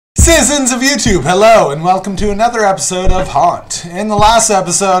Citizens of YouTube, hello, and welcome to another episode of Haunt. In the last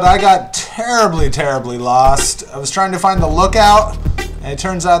episode, I got terribly lost. I was trying to find the lookout, and it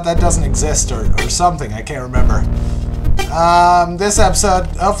turns out that doesn't exist, or something, I can't remember. This episode,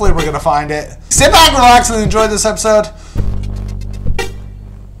 hopefully we're gonna find it. Sit back, relax, and enjoy this episode.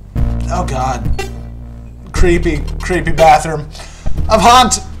 Oh god. Creepy bathroom of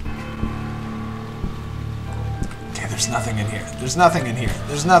Haunt. There's nothing in here. There's nothing in here.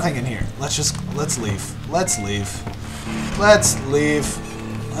 There's nothing in here. Let's leave. Let's leave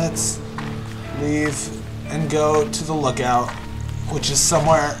and go to the lookout, which is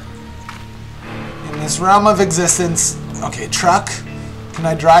somewhere in this realm of existence. Okay, truck. Can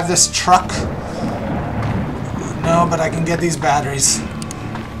I drive this truck? No, but I can get these batteries.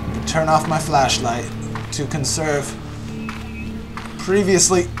 Turn off my flashlight to conserve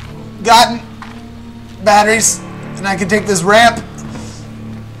previously gotten batteries. And I can take this ramp,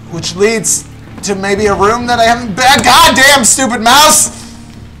 which leads to maybe a room that I haven't been. Goddamn stupid mouse!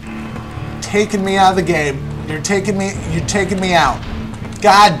 Taking me out of the game. You're taking me out.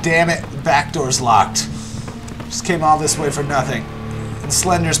 God damn it. The back door's locked. Just came all this way for nothing. And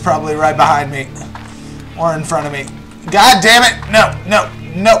Slender's probably right behind me. Or in front of me. God damn it! No.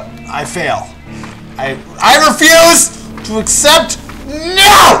 I fail. I refuse to accept.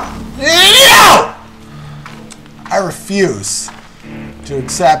 No! I refuse to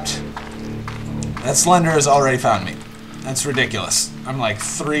accept that Slender has already found me. That's ridiculous. I'm like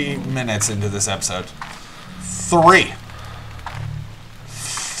 3 minutes into this episode. 3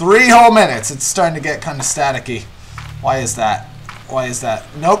 whole minutes. It's starting to get kind of staticky. Why is that?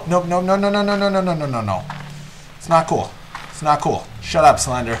 Nope. No. It's not cool. It's not cool. Shut up,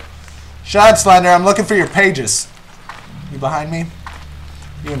 Slender. Shut up, Slender. I'm looking for your pages. You behind me?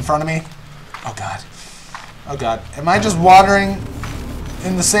 You in front of me? Oh god. Oh god. Am I just watering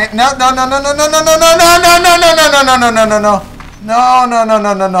in the same? No.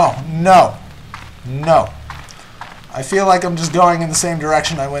 I feel like I'm just going in the same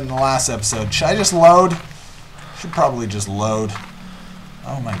direction I went in the last episode. Should I just load? Should probably just load.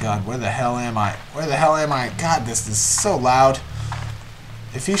 Oh my god, where the hell am I? God, this is so loud.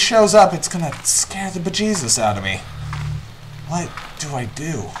 If he shows up, it's gonna scare the bejesus out of me. What do I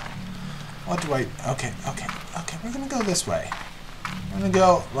do? Okay, we're gonna go this way. We're gonna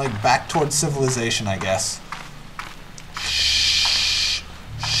go, like, back towards civilization, I guess. Shh.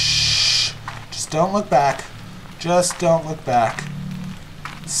 Just don't look back.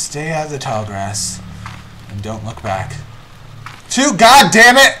 Stay out of the tall grass. And don't look back. God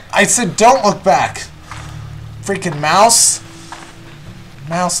damn it! I said don't look back! Freaking mouse.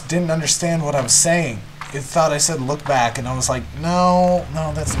 Mouse didn't understand what I was saying. It thought I said look back, and I was like, no,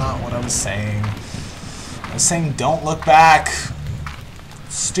 that's not what I was saying. I was saying don't look back.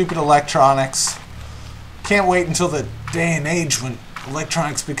 Stupid electronics. Can't wait until the day and age when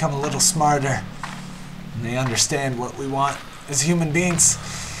electronics become a little smarter and they understand what we want as human beings.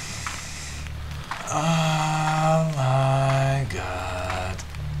 Oh my god.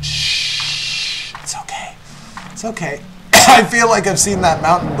 Shh. It's okay. I feel like I've seen that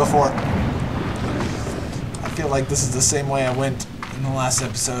mountain before. I feel like this is the same way I went in the last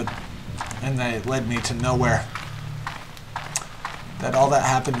episode, and that led me to nowhere. That all that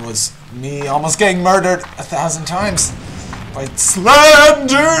happened was me almost getting murdered 1,000 times by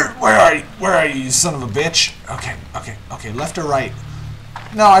Slender. Where are you, you son of a bitch? Okay. Left or right?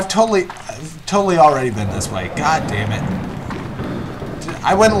 No, I've totally already been this way. God damn it!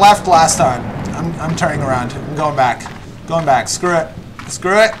 I went left last time. I'm turning around. I'm going back. Screw it.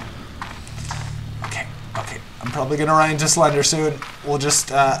 Okay. I'm probably gonna run into Slender soon. We'll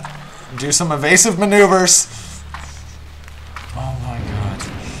just do some evasive maneuvers. Oh my god.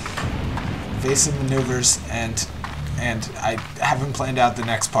 Evasive maneuvers, and I haven't planned out the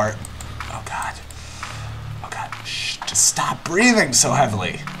next part. Oh god. Shh, just stop breathing so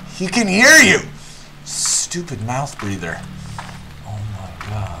heavily. He can hear you. Stupid mouth breather. Oh my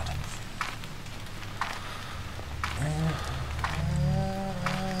god.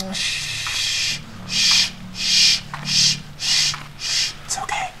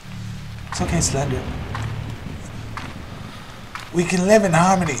 It's okay, Slender. We can live in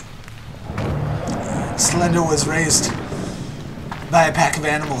harmony. Slender was raised by a pack of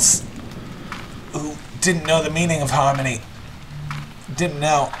animals who didn't know the meaning of harmony. Didn't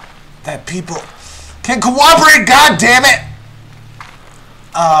know that people can cooperate, god damn it!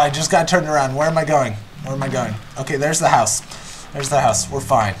 I just got turned around. Where am I going? Okay, there's the house. We're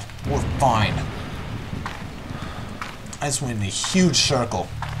fine. I just went in a huge circle.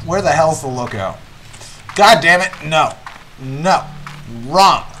 Where the hell's the lookout? God damn it! No.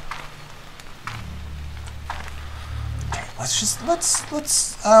 Wrong.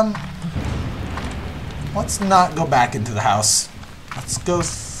 let's not go back into the house. Let's go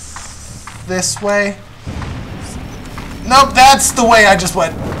this way. Nope, that's the way I just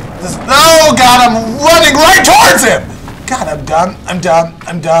went. Oh God, I'm running right towards him. God, I'm done. I'm done.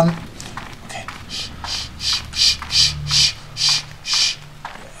 I'm done. Okay. Shh.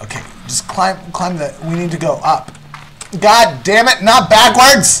 Okay, just climb the. We need to go up. God damn it, not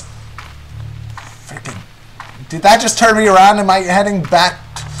backwards. Freaking. Did that just turn me around? Am I heading back?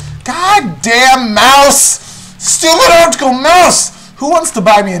 God damn mouse! Stupid optical mouse! Who wants to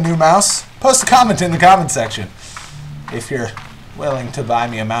buy me a new mouse? Post a comment in the comment section if you're willing to buy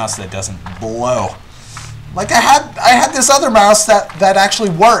me a mouse that doesn't blow. Like I had this other mouse that actually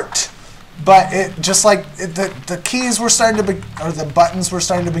worked, but it just like the keys were starting to be, or the buttons were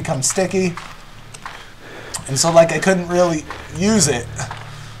starting to become sticky, and so like I couldn't really use it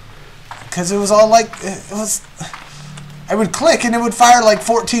because it was all like it was. I would click and it would fire like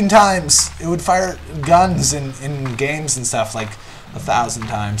 14 times. It would fire guns in games and stuff like 1,000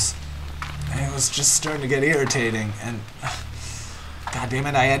 times. And it was just starting to get irritating. And God damn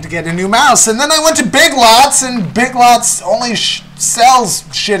it, I had to get a new mouse. And then I went to Big Lots, and Big Lots only sells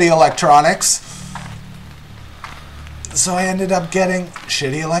shitty electronics. So I ended up getting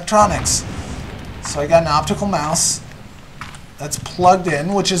shitty electronics. So I got an optical mouse that's plugged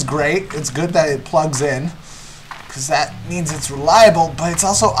in, which is great. It's good that it plugs in, because that means it's reliable, but it's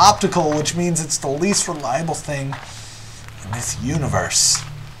also optical, which means it's the least reliable thing in this universe.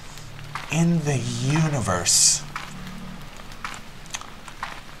 In the universe.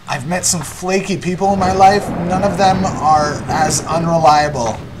 I've met some flaky people in my life. None of them are as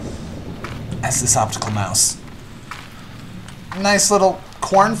unreliable as this optical mouse. Nice little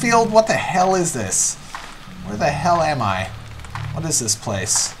cornfield. What the hell is this? Where the hell am I? What is this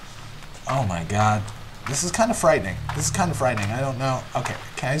place? Oh my God. This is kind of frightening. I don't know. Okay,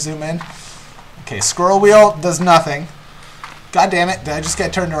 can I zoom in? Okay, scroll wheel does nothing. God damn it. Did I just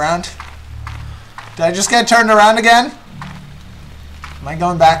get turned around? Did I just get turned around again? Am I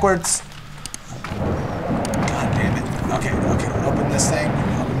going backwards? God damn it. Okay. Open this thing.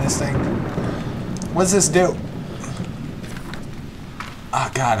 What does this do? Oh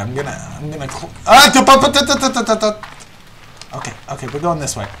God, I'm gonna Okay, we're going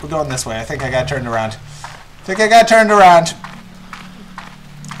this way. I think I got turned around.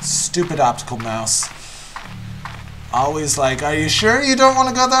 Stupid optical mouse. Always like, are you sure you don't want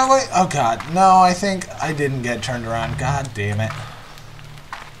to go that way? Oh God, no, I think I didn't get turned around. God damn it.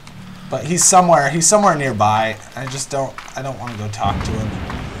 But he's somewhere nearby. I don't want to go talk to him.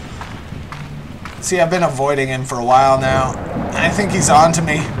 See, I've been avoiding him for a while now. I think he's on to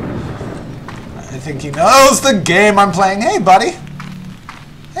me. I think he knows the game I'm playing. Hey, buddy.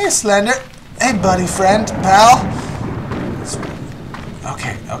 Hey, Slender. Hey, buddy, friend, pal.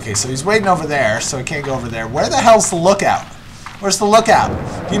 Okay, so he's waiting over there, so I can't go over there. Where the hell's the lookout? Where's the lookout?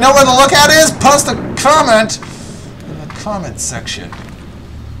 Do you know where the lookout is? Post a comment in the comment section.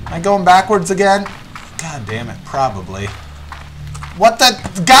 Am I going backwards again? God damn it, probably. What the?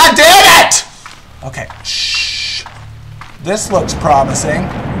 God damn it! Okay, shh. This looks promising.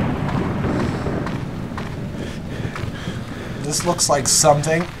 This looks like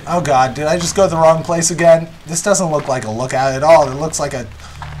something. Oh God, did I just go to the wrong place again? This doesn't look like a lookout at all. It looks like a,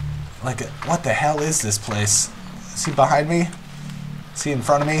 what the hell is this place? Is he behind me? Is he in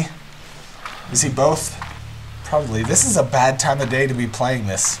front of me? Is he both? Probably. This is a bad time of day to be playing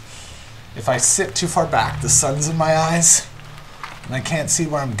this. If I sit too far back, the sun's in my eyes, and I can't see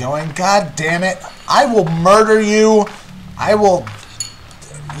where I'm going. God damn it. I will murder you.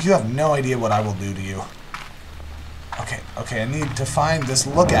 You have no idea what I will do to you. Okay, I need to find this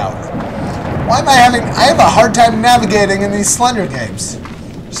lookout. Why am I have a hard time navigating in these Slender games.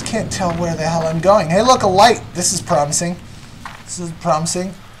 Just can't tell where the hell I'm going. Hey, look, a light. This is promising.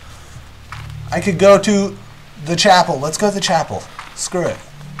 I could go to the chapel. Let's go to the chapel. Screw it.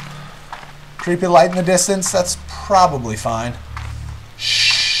 Creepy light in the distance. That's probably fine.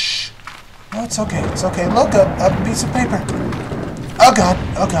 Shh. No, it's okay. Look, a piece of paper. Oh God.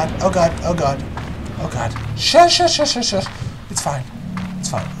 Shush. It's fine.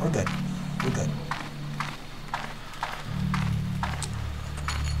 We're good.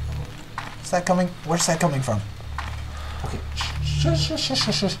 Is that coming? Where's that coming from? Okay. Shush. It's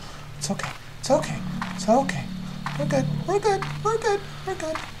okay. We're good.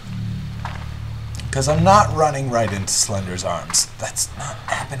 Because I'm not running right into Slender's arms. That's not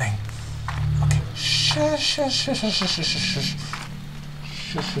happening. Okay. Shush.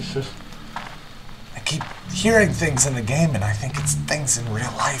 I keep hearing things in the game, and I think it's things in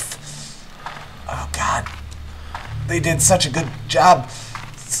real life. Oh God. They did such a good job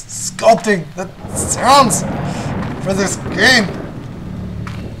sculpting the sounds for this game.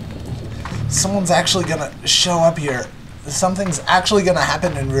 Someone's actually gonna show up here. Something's actually gonna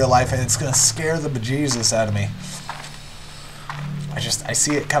happen in real life, and it's gonna scare the bejesus out of me. I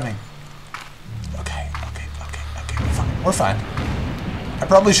see it coming. Okay, we're fine. I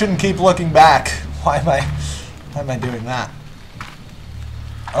probably shouldn't keep looking back. Why am I doing that?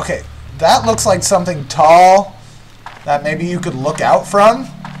 Okay, that looks like something tall that maybe you could look out from.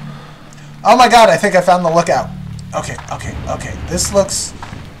 Oh my god, I think I found the lookout. Okay. This looks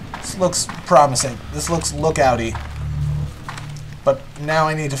promising. This looks lookouty. But now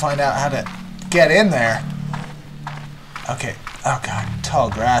I need to find out how to get in there. Okay. Oh god,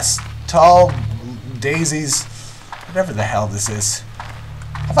 tall grass, tall daisies, whatever the hell this is.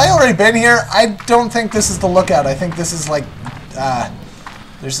 Have I already been here? I don't think this is the lookout. I think this is like,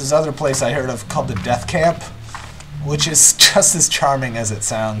 there's this other place I heard of called the Death Camp, which is just as charming as it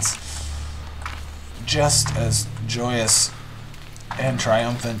sounds. Just as joyous and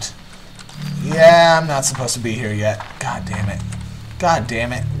triumphant. Yeah, I'm not supposed to be here yet. God damn it. God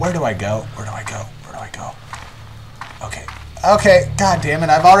damn it. Where do I go? Where do I go? Where do I go? Okay. Okay. God damn it.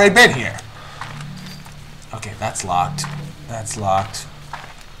 I've already been here. Okay, that's locked. That's locked.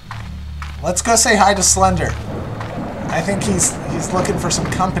 Let's go say hi to Slender. I think he's looking for some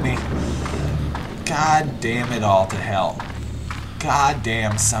company. God damn it all to hell. God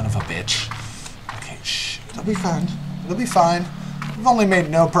damn son of a bitch. Okay, shh. It'll be fine. It'll be fine. We've only made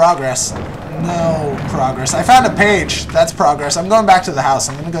no progress. No progress. I found a page. That's progress. I'm going back to the house.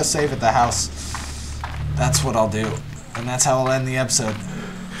 I'm going to go save at the house. That's what I'll do. And that's how I'll end the episode.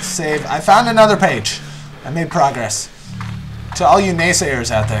 Save. I found another page. I made progress. To all you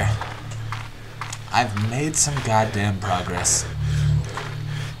naysayers out there, I've made some goddamn progress.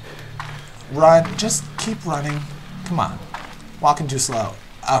 Run. Just keep running. Come on. Walking too slow.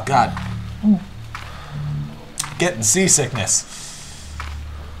 Oh, God. Getting seasickness.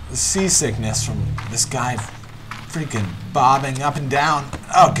 The seasickness from this guy freaking bobbing up and down.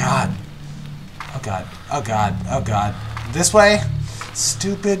 Oh, God. Oh, God. Oh, God. Oh, God. This way?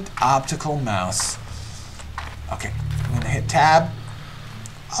 Stupid optical mouse. Okay. I'm going to hit tab.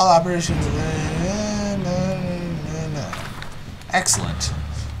 All operations. Excellent.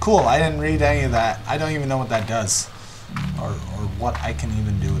 Cool. I didn't read any of that. I don't even know what that does. Or what I can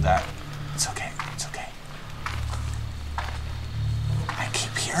even do with that. It's okay. It's okay. I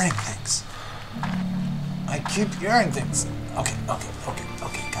keep hearing things. I keep hearing things. Okay.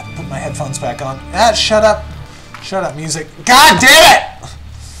 Gotta put my headphones back on. Ah, shut up. Shut up, music. God damn it!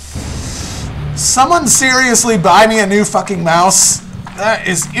 Someone seriously buy me a new fucking mouse. That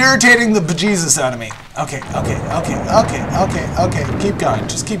is irritating the bejesus out of me. Okay. Keep going.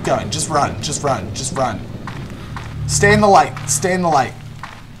 Just keep going. Just run. Just run. Just run. Stay in the light. Stay in the light.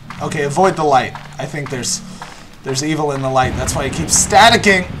 Okay, avoid the light. I think there's evil in the light. That's why it keeps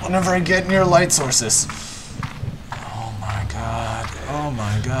staticking whenever I get near light sources. Oh my god. Oh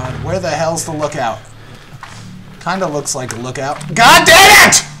my god. Where the hell's the lookout? Kinda looks like a lookout. God damn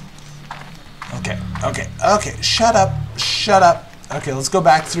it! Okay. Shut up. Shut up. Okay, let's go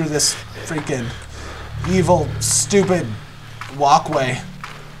back through this freaking evil, stupid walkway.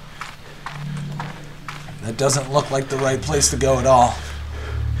 That doesn't look like the right place to go at all.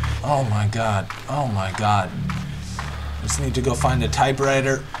 Oh my god. Oh my god. I just need to go find a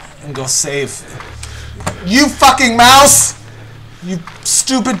typewriter and go save. You fucking mouse! You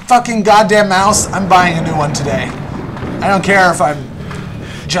stupid fucking goddamn mouse. I'm buying a new one today. I don't care if I'm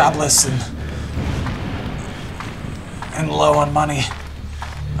jobless and low on money.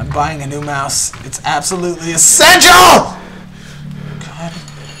 I'm buying a new mouse. It's absolutely essential! God.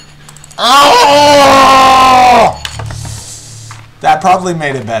 Oh! That probably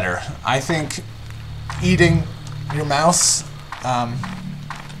made it better. I think eating your mouse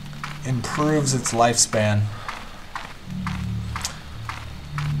improves its lifespan.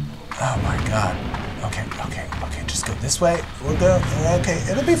 Oh my god. Okay. Just go this way. We'll go. Okay,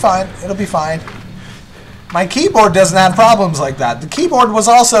 it'll be fine. It'll be fine. My keyboard doesn't have problems like that. The keyboard was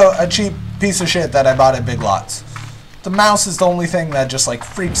also a cheap piece of shit that I bought at Big Lots. The mouse is the only thing that just like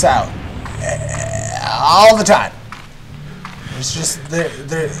freaks out all the time. It's just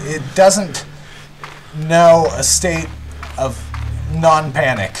it doesn't know a state of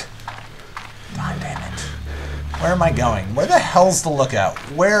non-panic. God damn it. Where am I going? Where the hell's the lookout?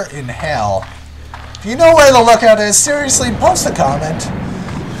 Where in hell? If you know where the lookout is, seriously, post a comment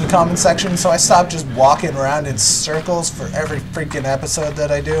in the comment section so I stop just walking around in circles for every freaking episode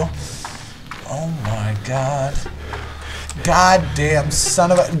that I do. Oh my god. Goddamn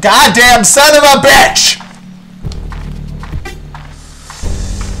son of a bitch!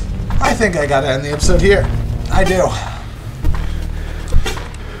 think I gotta end the episode here. I do.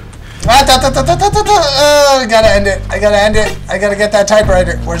 I gotta end it. I gotta end it. I gotta get that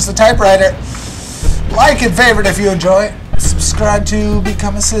typewriter. Where's the typewriter? Like and favorite if you enjoy it. Subscribe to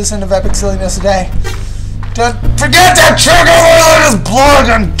become a citizen of Epic Silliness today. Don't forget to check out this blog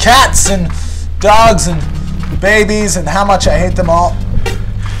on cats and dogs and babies and how much I hate them all.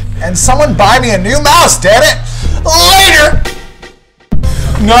 And someone buy me a new mouse, damn it! Later!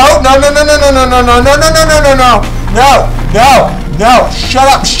 No, no, no, no, no, no, no, no, no, no, no, no, no, no, no, no, no, no, shut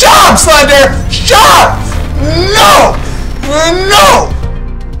up, Slender! Shut up! No! No!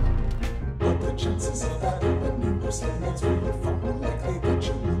 What the chances of that? That's where you're from. Likely that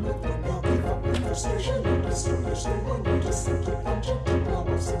you will live when you'll give up in frustration. You just do your story, you just simply punch it. The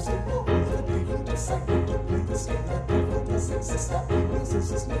power seems to go over the day you decide to play this game. That devil does exist, that uses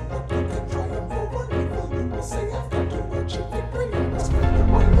his name, but you can triumph over evil. You will say I've got to achieve victory.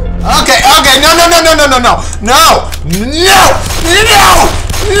 Okay, okay, no, no, no, no, no, no, no, no, no, no,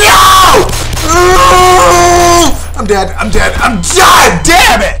 no! I'm dead, I'm dead, I'm dead,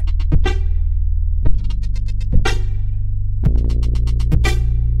 damn it!